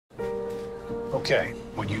Okay,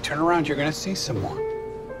 when you turn around, you're gonna see someone.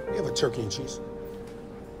 You have a turkey and cheese.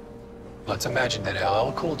 Let's imagine that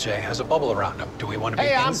LL Cool J has a bubble around him. Do we want to be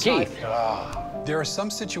inside? I'm Keith. There are some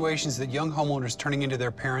situations that young homeowners turning into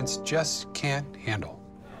their parents just can't handle.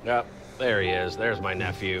 Yep, there he is. There's my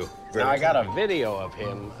nephew. Now, I got a video of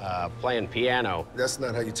him playing piano. That's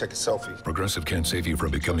not how you take a selfie. Progressive can't save you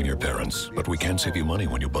from becoming your parents, but we can save you money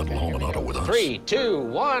when you bundle home and auto with us. 3, 2,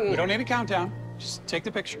 1. We don't need a countdown. Just take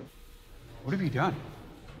the picture. What have you done?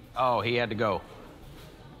 Oh, he had to go.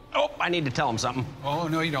 Oh, I need to tell him something. Oh,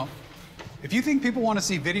 no, you don't. If you think people want to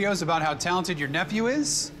see videos about how talented your nephew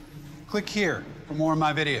is, click here for more of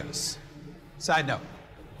my videos. Side note,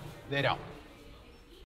 they don't.